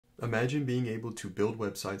Imagine being able to build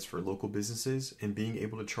websites for local businesses and being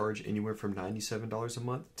able to charge anywhere from $97 a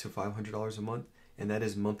month to $500 a month, and that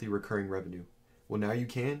is monthly recurring revenue. Well, now you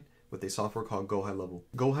can with a software called GoHighLevel.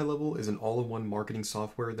 GoHighLevel is an all-in-one marketing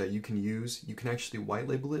software that you can use. You can actually white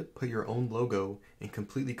label it, put your own logo, and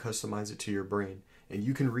completely customize it to your brand. And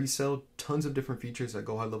you can resell tons of different features that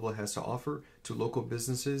GoHighLevel has to offer to local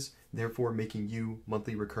businesses, therefore making you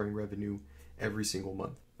monthly recurring revenue every single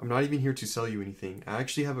month. I'm not even here to sell you anything. I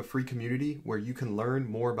actually have a free community where you can learn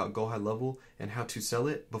more about GoHighLevel and how to sell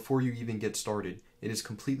it before you even get started. It is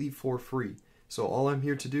completely for free. So all I'm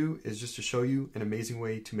here to do is just to show you an amazing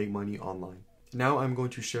way to make money online. Now I'm going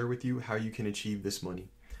to share with you how you can achieve this money.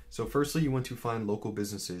 So firstly, you want to find local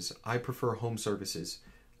businesses. I prefer home services,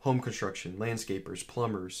 home construction, landscapers,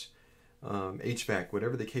 plumbers, HVAC,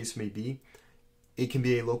 whatever the case may be. It can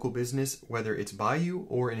be a local business, whether it's by you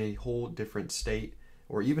or in a whole different state,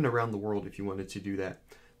 or even around the world if you wanted to do that.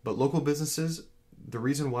 But local businesses, the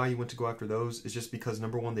reason why you want to go after those is just because,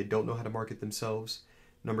 number one, they don't know how to market themselves.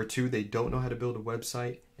 Number two, they don't know how to build a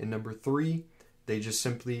website. And number three, they just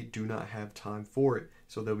simply do not have time for it.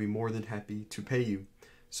 So they'll be more than happy to pay you.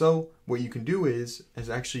 So what you can do is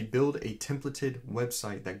actually build a templated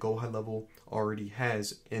website that GoHighLevel already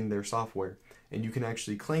has in their software. And you can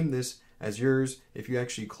actually claim this as yours. If you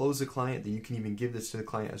actually close the client, then you can even give this to the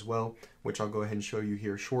client as well, which I'll go ahead and show you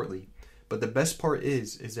here shortly. But the best part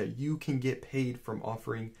is that you can get paid from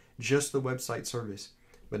offering just the website service.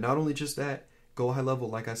 But not only just that, GoHighLevel,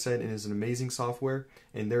 like I said, is an amazing software,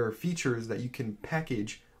 and there are features that you can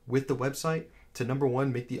package with the website to, number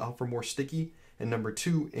one, make the offer more sticky, and number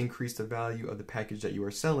two, increase the value of the package that you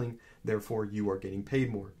are selling, therefore you are getting paid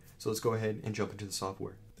more. So let's go ahead and jump into the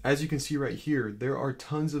software. As you can see right here, there are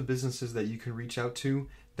tons of businesses that you can reach out to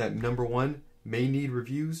that, number one, may need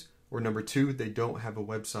reviews, or number two, they don't have a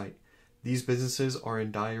website. These businesses are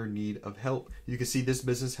in dire need of help. You can see this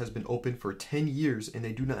business has been open for 10 years and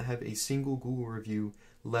they do not have a single Google review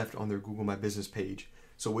left on their Google My Business page.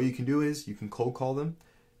 So what you can do is you can cold call them,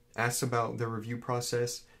 ask about their review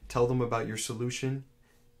process, tell them about your solution,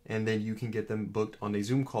 and then you can get them booked on a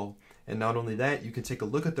Zoom call. And not only that, you can take a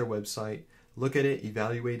look at their website, look at it,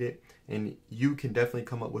 evaluate it, and you can definitely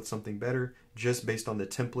come up with something better just based on the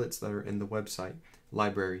templates that are in the website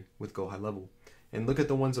library with GoHighLevel. And look at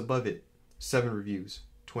the ones above it. 7 reviews,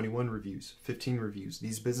 21 reviews, 15 reviews.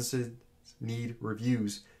 These businesses need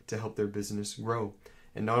reviews to help their business grow.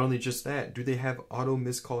 And not only just that, do they have auto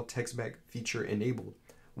missed call text back feature enabled?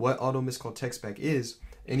 What auto missed call text back is,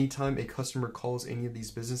 anytime a customer calls any of these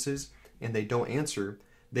businesses and they don't answer,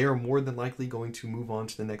 they are more than likely going to move on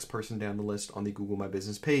to the next person down the list on the Google My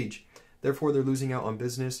Business page. Therefore, they're losing out on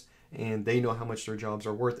business, and they know how much their jobs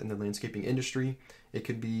are worth in the landscaping industry. It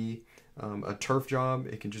could be a turf job.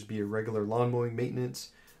 It can just be a regular lawn mowing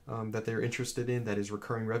maintenance that they're interested in that is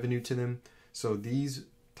recurring revenue to them. So these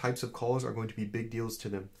types of calls are going to be big deals to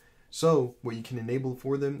them. So what you can enable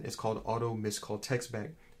for them is called auto missed call text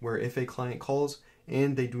back, where if a client calls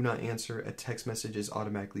and they do not answer, a text message is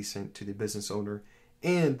automatically sent to the business owner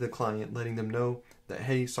and the client, letting them know that,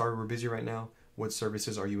 hey, sorry, we're busy right now. What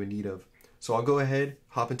services are you in need of? So I'll go ahead,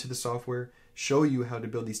 hop into the software, show you how to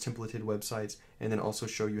build these templated websites, and then also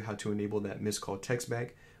show you how to enable that missed call text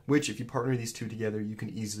back, which if you partner these two together, you can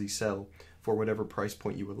easily sell for whatever price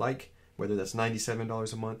point you would like, whether that's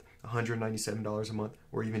 $97 a month, $197 a month,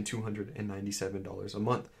 or even $297 a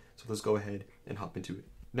month. So let's go ahead and hop into it.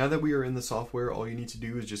 Now that we are in the software, all you need to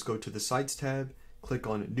do is just go to the Sites tab, click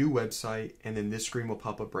on New Website, and then this screen will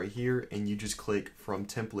pop up right here, and you just click From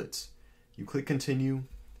Templates. You click Continue,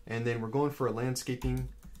 and then we're going for a landscaping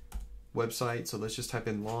website, so let's just type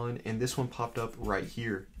in lawn, and this one popped up right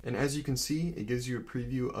here. And as you can see, it gives you a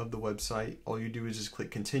preview of the website. All you do is just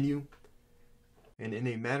click Continue, and in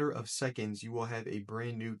a matter of seconds, you will have a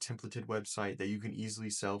brand new templated website that you can easily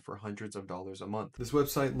sell for hundreds of dollars a month. This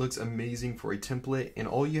website looks amazing for a template, and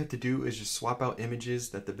all you have to do is just swap out images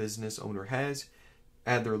that the business owner has,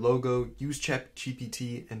 add their logo, use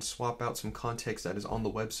ChatGPT, and swap out some context that is on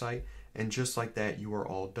the website, and just like that, you are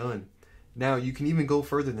all done. Now, you can even go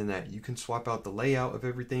further than that. You can swap out the layout of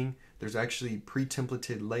everything. There's actually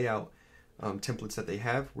pre-templated layout templates that they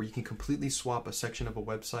have where you can completely swap a section of a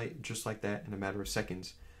website just like that in a matter of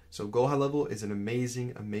seconds. So GoHighLevel is an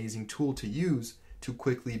amazing, amazing tool to use to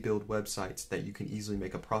quickly build websites that you can easily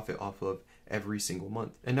make a profit off of every single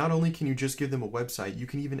month. And not only can you just give them a website, you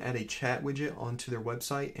can even add a chat widget onto their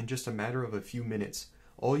website in just a matter of a few minutes.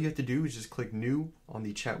 All you have to do is just click New on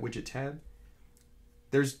the chat widget tab.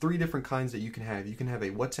 There's 3 different kinds that you can have. You can have a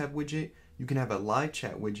WhatsApp widget, you can have a live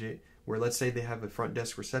chat widget, where let's say they have a front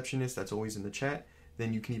desk receptionist that's always in the chat,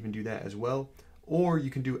 then you can even do that as well. or you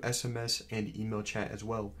can do SMS and email chat as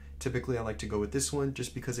well. Typically, I like to go with this one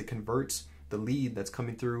just because it converts the lead that's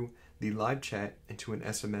coming through the live chat into an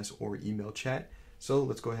SMS or email chat. So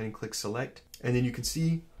let's go ahead and click select. And then you can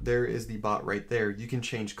see there is the bot right there. You can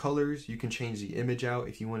change colors, you can change the image out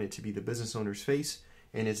if you want it to be the business owner's face,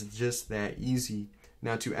 and it's just that easy.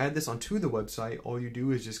 Now to add this onto the website, all you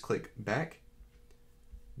do is just click back,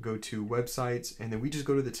 go to websites, and then we just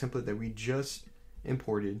go to the template that we just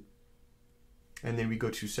imported. And then we go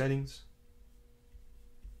to settings,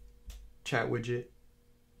 chat widget,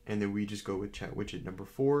 and then we just go with chat widget number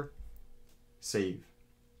 4, save.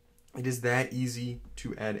 It is that easy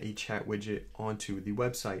to add a chat widget onto the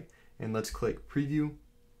website. And let's click preview.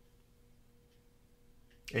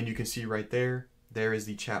 And you can see right there, there is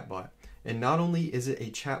the chatbot. And not only is it a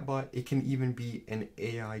chatbot, it can even be an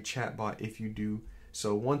AI chatbot if you do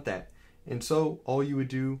so want that. And so all you would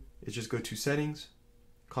do is just go to settings,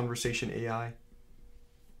 conversation AI,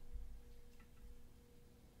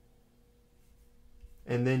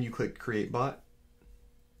 and then you click create bot.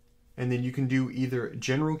 And then you can do either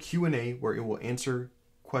general Q&A where it will answer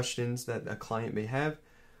questions that a client may have,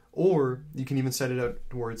 or you can even set it up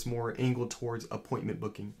where it's more angled towards appointment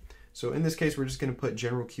booking. So in this case, we're just going to put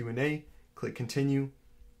general Q&A, click continue.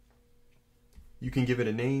 You can give it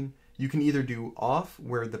a name. You can either do off,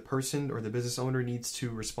 where the person or the business owner needs to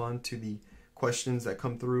respond to the questions that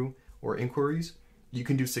come through or inquiries. You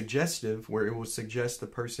can do suggestive, where it will suggest the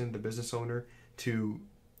person, the business owner, to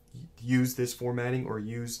use this formatting or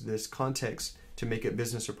use this context to make it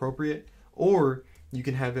business appropriate. Or you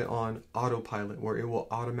can have it on autopilot, where it will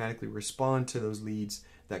automatically respond to those leads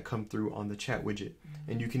that come through on the chat widget.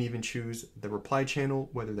 And you can even choose the reply channel,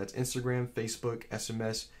 whether that's Instagram, Facebook,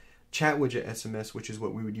 SMS, chat widget SMS, which is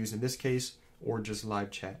what we would use in this case, or just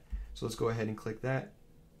live chat. So let's go ahead and click that.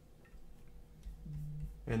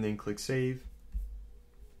 And then click save.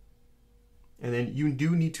 And then you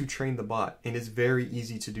do need to train the bot, and it's very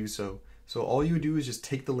easy to do so. So all you do is just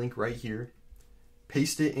take the link right here,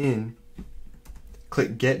 paste it in,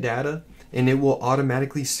 click get data, and it will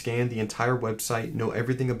automatically scan the entire website, know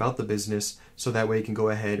everything about the business, so that way it can go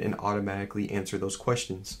ahead and automatically answer those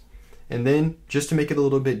questions. And then just to make it a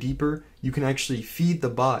little bit deeper, you can actually feed the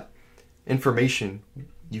bot information.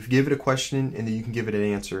 You give it a question and then you can give it an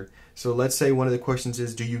answer. So let's say one of the questions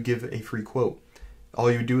is, do you give a free quote? All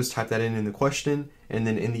you do is type that in the question, and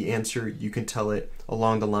then in the answer you can tell it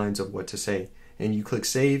along the lines of what to say. And you click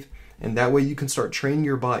save, and that way you can start training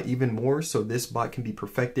your bot even more, so this bot can be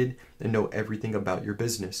perfected and know everything about your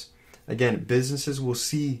business. Again, businesses will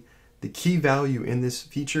see the key value in this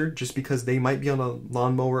feature just because they might be on a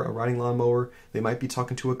lawnmower, a riding lawnmower, they might be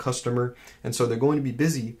talking to a customer, and so they're going to be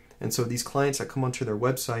busy. And so these clients that come onto their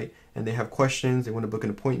website and they have questions, they want to book an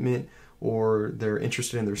appointment, or they're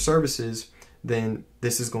interested in their services, then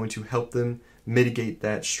this is going to help them mitigate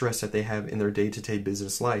that stress that they have in their day-to-day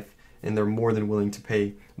business life, and they're more than willing to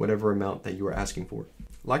pay whatever amount that you are asking for.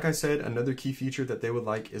 Like I said, another key feature that they would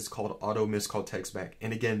like is called auto missed call text back.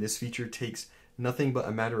 And again, this feature takes nothing but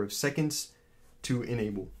a matter of seconds to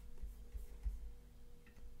enable.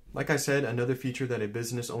 Like I said, another feature that a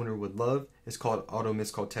business owner would love is called auto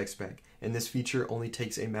missed call text back, and this feature only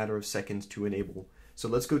takes a matter of seconds to enable. So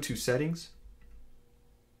let's go to settings,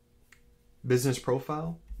 business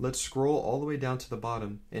profile. Let's scroll all the way down to the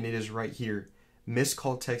bottom, and it is right here, missed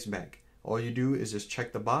call text back. All you do is just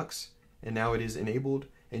check the box, and now it is enabled,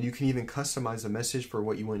 and you can even customize the message for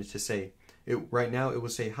what you want it to say. Right now it will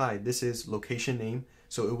say, hi, this is location name,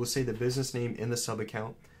 so it will say the business name in the sub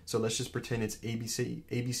account. So let's just pretend it's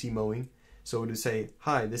ABC Mowing. So it would say,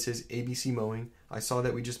 hi, this is ABC Mowing. I saw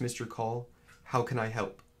that we just missed your call. How can I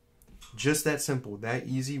help? Just that simple, that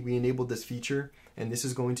easy. We enabled this feature, and this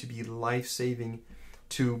is going to be life-saving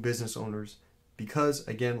to business owners because,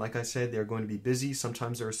 again, like I said, they're going to be busy.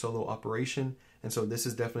 Sometimes they're a solo operation, and so this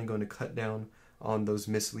is definitely going to cut down on those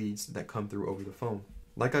misleads that come through over the phone.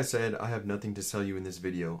 Like I said, I have nothing to sell you in this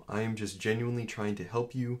video. I am just genuinely trying to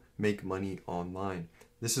help you make money online.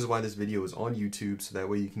 This is why this video is on YouTube, so that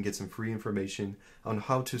way you can get some free information on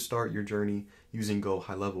how to start your journey using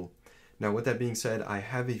GoHighLevel. Now, with that being said, I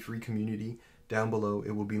have a free community down below.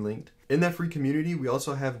 It will be linked. In that free community, we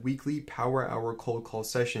also have weekly power hour cold call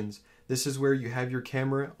sessions. This is where you have your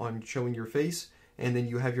camera on showing your face, and then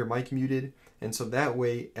you have your mic muted. And so that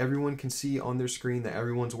way everyone can see on their screen that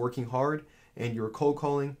everyone's working hard and you're cold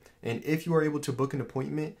calling. And if you are able to book an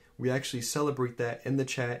appointment, we actually celebrate that in the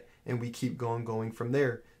chat and we keep going from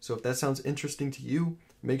there. So if that sounds interesting to you,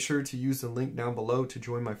 make sure to use the link down below to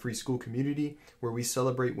join my free school community where we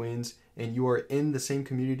celebrate wins and you are in the same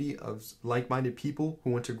community of like-minded people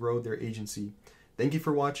who want to grow their agency. Thank you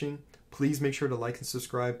for watching. Please make sure to like and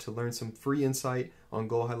subscribe to learn some free insight on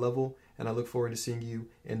GoHighLevel, and I look forward to seeing you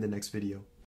in the next video.